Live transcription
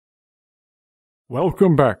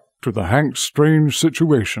Welcome back to the Hank Strange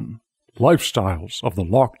Situation, Lifestyles of the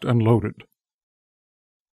Locked and Loaded.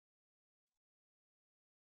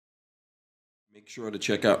 Make sure to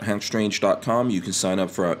check out hankstrange.com. You can sign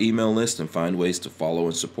up for our email list and find ways to follow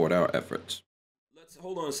and support our efforts. Let's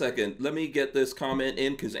hold on a second. Let me get this comment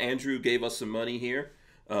in because Andrew gave us some money here.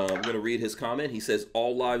 I'm going to read his comment. He says,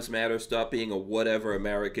 all lives matter. Stop being a whatever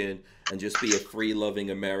American and just be a free-loving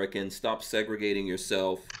American. Stop segregating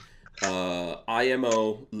yourself.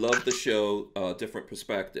 IMO, love the show, different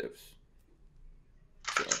perspectives.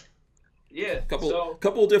 So, yeah,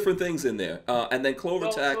 couple different things in there. And then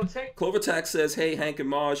Clovertac says, hey, Hank and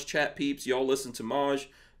Maj, chat peeps, y'all listen to Maj.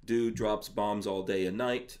 Dude drops bombs all day and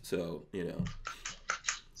night. So, you know.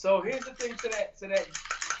 So here's the thing to that.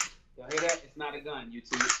 Y'all hear that? It's not a gun,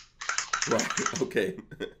 YouTube. Right, okay.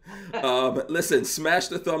 Listen, smash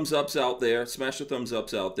the thumbs ups out there. Smash the thumbs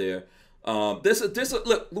ups out there. Look,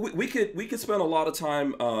 we could spend a lot of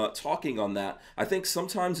time talking on that. I think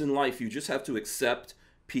sometimes in life you just have to accept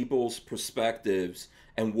people's perspectives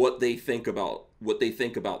and what they think about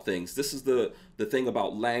things. This is the thing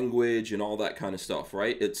about language and all that kind of stuff,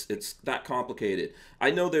 right? It's that complicated.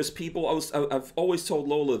 I know there's people. I've always told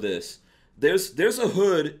Lola this. There's a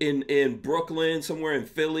hood in Brooklyn, somewhere in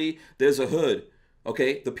Philly. There's a hood.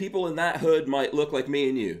 Okay, the people in that hood might look like me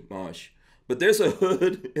and you, Mosh. But there's a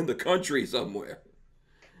hood in the country somewhere.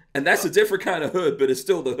 And that's a different kind of hood, but it's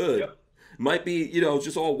still the hood. Yep. Might be,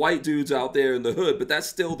 just all white dudes out there in the hood, but that's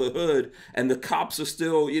still the hood. And the cops are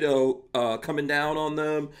still, coming down on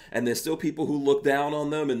them. And there's still people who look down on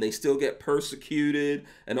them and they still get persecuted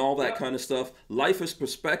and all that kind of stuff. Life is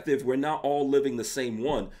perspective. We're not all living the same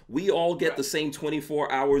one. We all get the same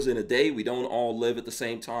 24 hours in a day. We don't all live at the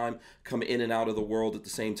same time, come in and out of the world at the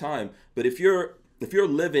same time. But if you're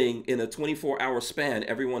living in a 24-hour span,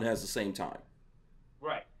 everyone has the same time.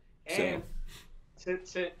 Right. And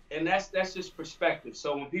and that's just perspective.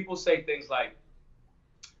 So when people say things like,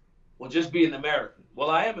 well, just be an American.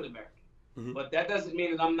 Well, I am an American. Mm-hmm. But that doesn't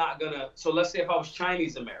mean that I'm not going to. So let's say if I was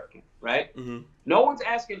Chinese American, right? Mm-hmm. No one's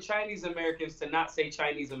asking Chinese Americans to not say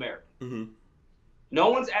Chinese American. Mm-hmm.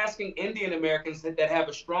 No one's asking Indian Americans that have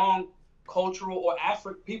a strong cultural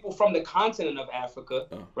or people from the continent of Africa,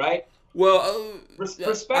 right? Well,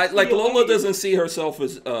 like Lola doesn't see herself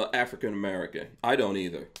as African American. I don't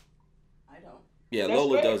either. Yeah, that's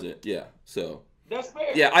Lola fair. Doesn't. Yeah, so. That's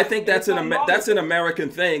fair. Yeah, I think that's an American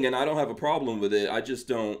thing, and I don't have a problem with it. I just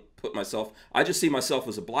don't put myself. I just see myself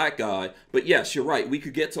as a black guy. But yes, you're right. We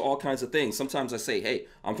could get to all kinds of things. Sometimes I say, "Hey,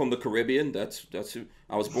 I'm from the Caribbean. That's who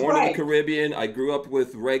I was born in the Caribbean. I grew up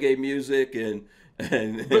with reggae music and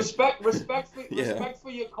respect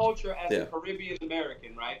for your culture as a Caribbean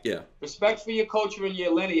American, right? Yeah. Respect for your culture and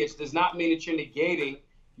your lineage does not mean that you're negating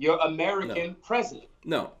your American presence.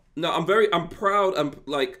 No. I'm proud. I'm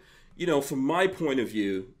like, from my point of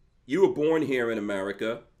view, you were born here in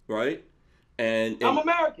America, right? And I'm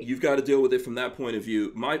American. You've got to deal with it from that point of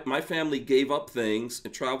view. My family gave up things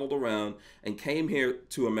and traveled around and came here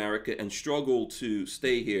to America and struggled to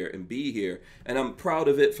stay here and be here. And I'm proud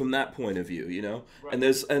of it from that point of view, Right. And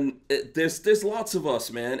there's lots of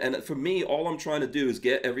us, man. And for me, all I'm trying to do is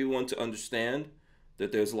get everyone to understand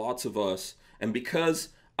that there's lots of us. And because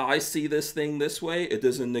I see this thing this way, it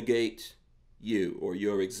doesn't negate you or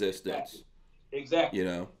your existence. Exactly.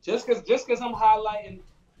 Just because I'm highlighting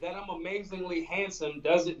that I'm amazingly handsome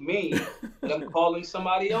doesn't mean that I'm calling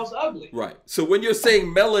somebody else ugly. Right. So when you're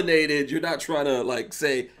saying melanated, you're not trying to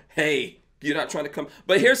say, hey, you're not trying to come.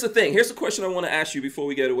 But here's the thing. Here's the question I want to ask you before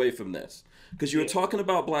we get away from this. Because you were talking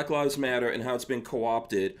about Black Lives Matter and how it's been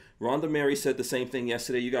co-opted. Rhonda Mary said the same thing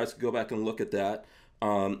yesterday. You guys can go back and look at that.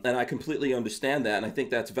 And I completely understand that, and I think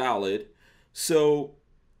that's valid. So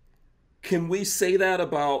can we say that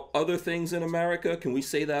about other things in America? Can we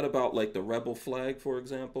say that about, like, the rebel flag, for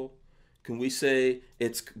example? Can we say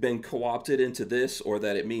it's been co-opted into this, or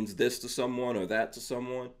that it means this to someone or that to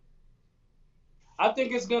someone? I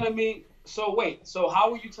think it's going to mean... So wait, so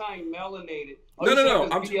how are you tying melanated? No.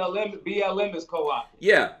 BLM is co-opted.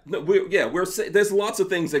 Yeah, there's lots of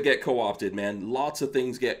things that get co-opted, man. Lots of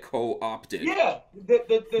things get co-opted. Yeah,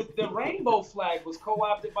 the rainbow flag was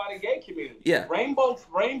co-opted by the gay community. Yeah,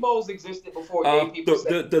 rainbows existed before gay people.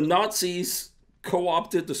 The Nazis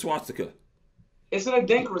co-opted the swastika. It's an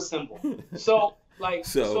Adinkra symbol. So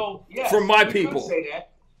yes, from my people. Say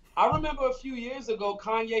that. I remember a few years ago,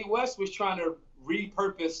 Kanye West was trying to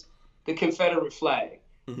repurpose the Confederate flag.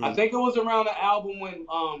 Mm-hmm. I think it was around the album when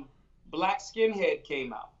Black Skinhead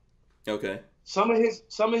came out. Okay. Some of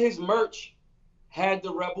his merch had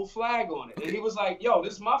the rebel flag on it. Okay. And he was like, yo,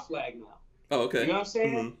 this is my flag now. Oh, okay. You know what I'm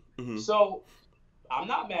saying? Mm-hmm. Mm-hmm. So I'm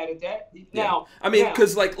not mad at that. Yeah. Now, I mean,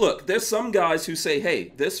 because like, look, there's some guys who say,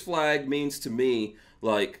 hey, this flag means to me,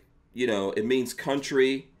 like, you know, it means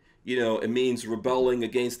country. You know, it means rebelling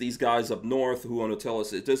against these guys up north who want to tell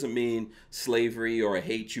us it doesn't mean slavery or I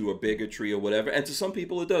hate you or bigotry or whatever. And to some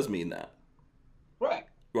people, it does mean that. right.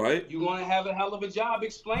 Right? You're going to have a hell of a job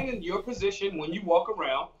explaining your position when you walk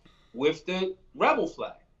around with the rebel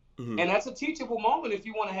flag. And that's a teachable moment if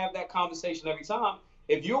you want to have that conversation every time.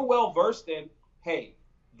 If you're well versed in, hey,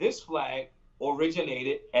 this flag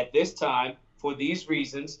originated at this time for these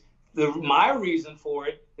reasons. My reason for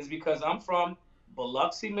it is because I'm from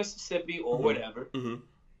Biloxi, Mississippi, or whatever,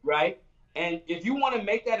 right? And if you want to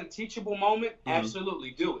make that a teachable moment,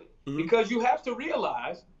 absolutely do it. Because you have to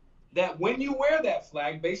realize that when you wear that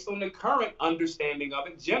flag, based on the current understanding of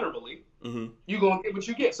it, generally, you're going to get what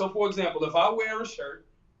you get. So, for example, if I wear a shirt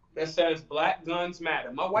that says Black Guns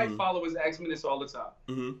Matter, my white followers ask me this all the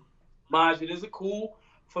time. Maj, is it cool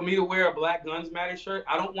for me to wear a Black Guns Matter shirt?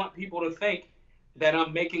 I don't want people to think that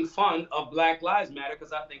I'm making fun of Black Lives Matter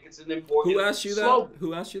because I think it's an important Who asked you slogan. that?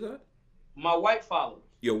 Who asked you that? My white followers.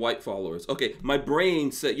 Your white followers. Okay, my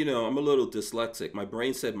brain said, you know, I'm a little dyslexic. My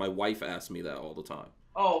brain said my wife asked me that all the time.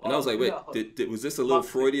 And I was like, wait, no. Was this a little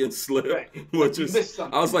Freudian slip? Right.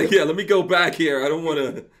 I was like, yeah, let me go back here. I don't want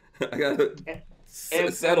to, I got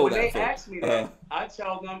to settle when that. When they ask me that, I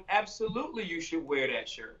tell them, absolutely you should wear that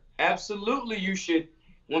shirt. Absolutely you should.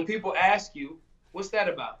 When people ask you, what's that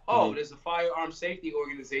about? Oh, there's a firearm safety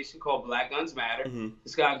organization called Black Guns Matter.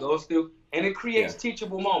 This guy goes through, and it creates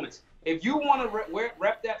teachable moments. If you want to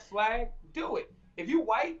rep that flag, do it. If you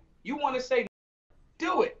white, you want to say,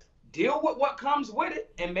 do it. Deal with what comes with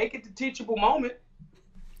it and make it the teachable moment.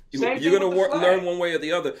 You're going to learn one way or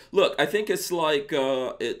the other. Look, I think it's like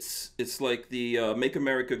it's like the Make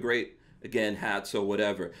America Great Again hats or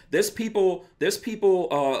whatever. There's people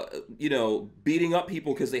you know, beating up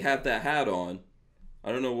people because they have that hat on.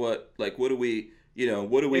 I don't know what do we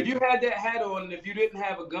If you had that hat on and if you didn't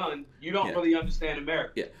have a gun, you don't really understand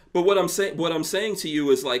America. Yeah. But what I'm saying to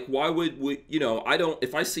you is, like, why would we, you know,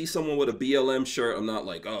 if I see someone with a BLM shirt, I'm not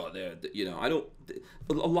like, oh, they're, you know,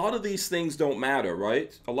 a lot of these things don't matter,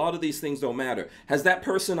 right? A lot of these things don't matter. Has that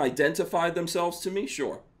person identified themselves to me?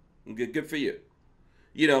 Sure. Good for you.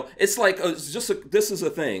 You know, it's like, this is a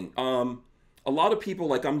thing. A lot of people,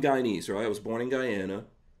 like, I'm Guyanese, right? I was born in Guyana.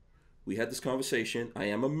 We had this conversation. I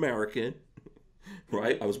am American.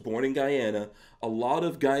 Right? I was born in Guyana. A lot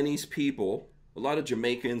of Guyanese people, a lot of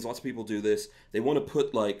Jamaicans, lots of people do this. They want to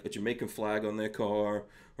put like a Jamaican flag on their car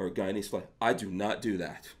or a Guyanese flag. I do not do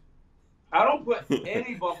that. I don't put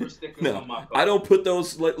any bumper stickers on my car. I don't put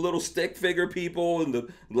those little stick figure people and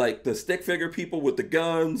the stick figure people with the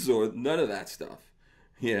guns or none of that stuff.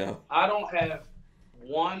 Yeah. I don't have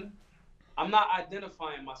one. I'm not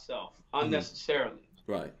identifying myself unnecessarily.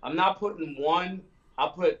 Right. I'm not putting one. I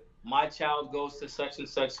put my child goes to such and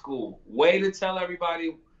such school. Way to tell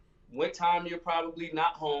everybody what time you're probably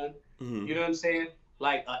not home. You know what I'm saying?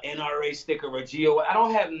 Like an NRA sticker or a GO. I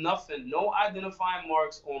don't have nothing, no identifying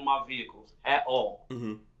marks on my vehicles at all.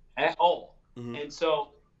 At all. And so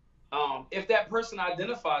if that person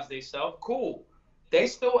identifies themselves, cool.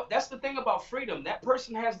 That's the thing about freedom. That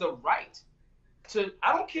person has the right to,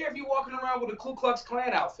 I don't care if you're walking around with a Ku Klux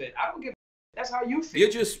Klan outfit. I don't give. That's how you feel.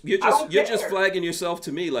 You're just flagging yourself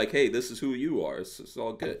to me like, hey, this is who you are. It's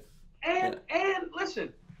all good. And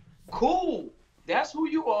listen, cool. That's who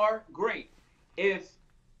you are. Great. If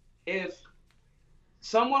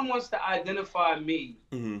someone wants to identify me,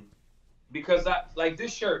 because I like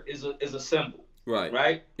this shirt is a symbol. Right.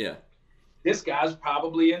 Right. Yeah. This guy's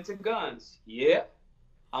probably into guns. Yeah.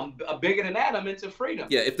 I'm bigger than that. I'm into freedom.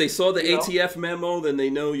 Yeah. If they saw the ATF memo, then they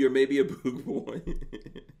know you're maybe a boog boy.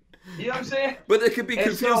 You know what I'm saying? But there could be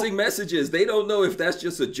confusing messages. They don't know if that's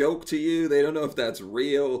just a joke to you. They don't know if that's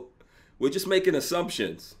real. We're just making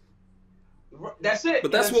assumptions. That's it.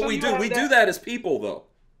 But that's what we do. We do that as people, though.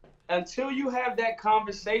 Until you have that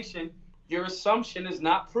conversation, your assumption is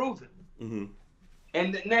not proven.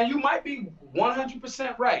 And now you might be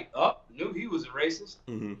 100% right. Knew he was a racist.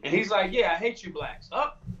 And he's like, yeah, I hate you blacks.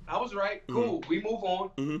 I was right. Cool. We move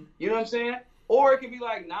on. You know what I'm saying? Or it could be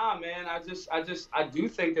like, nah, man, I do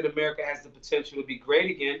think that America has the potential to be great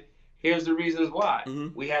again. Here's the reasons why.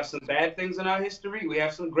 We have some bad things in our history. We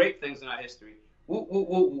have some great things in our history. Woo, woo,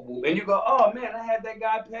 woo, woo, woo. And you go, oh, man, I had that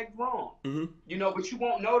guy pegged wrong. You know, but you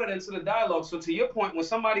won't know that until the dialogue. So to your point, when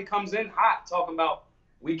somebody comes in hot talking about,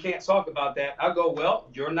 we can't talk about that, I go, well,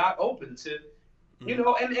 you're not open to, you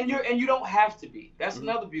know, and you don't have to be. That's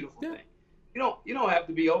another beautiful thing. You don't have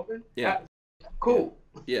to be open. Yeah. Cool.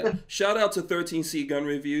 Yeah. Shout out to 13C Gun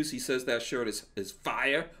Reviews. He says that shirt is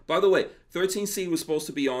fire. By the way, 13C was supposed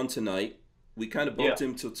to be on tonight. We kind of bumped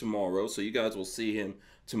him to tomorrow, so you guys will see him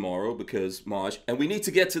tomorrow because Maj. And we need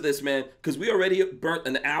to get to this, man, because we already burnt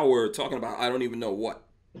an hour talking about I don't even know what.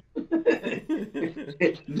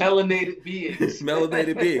 Melanated beings.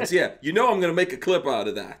 Melanated beings, yeah. You know I'm going to make a clip out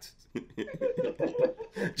of that.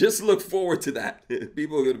 Just look forward to that.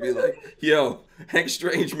 People are going to be like, yo, Hank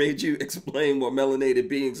Strange made you explain what melanated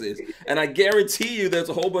beings is. And I guarantee you there's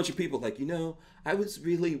a whole bunch of people like, I was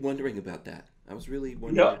really wondering about that. I was really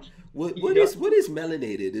wondering, what is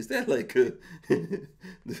melanated? Is that like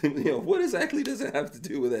what exactly does it have to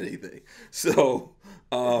do with anything? So,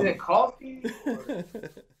 is it coffee?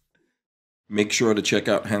 Make sure to check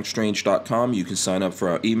out hankstrange.com. You can sign up for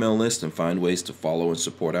our email list and find ways to follow and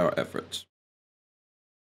support our efforts.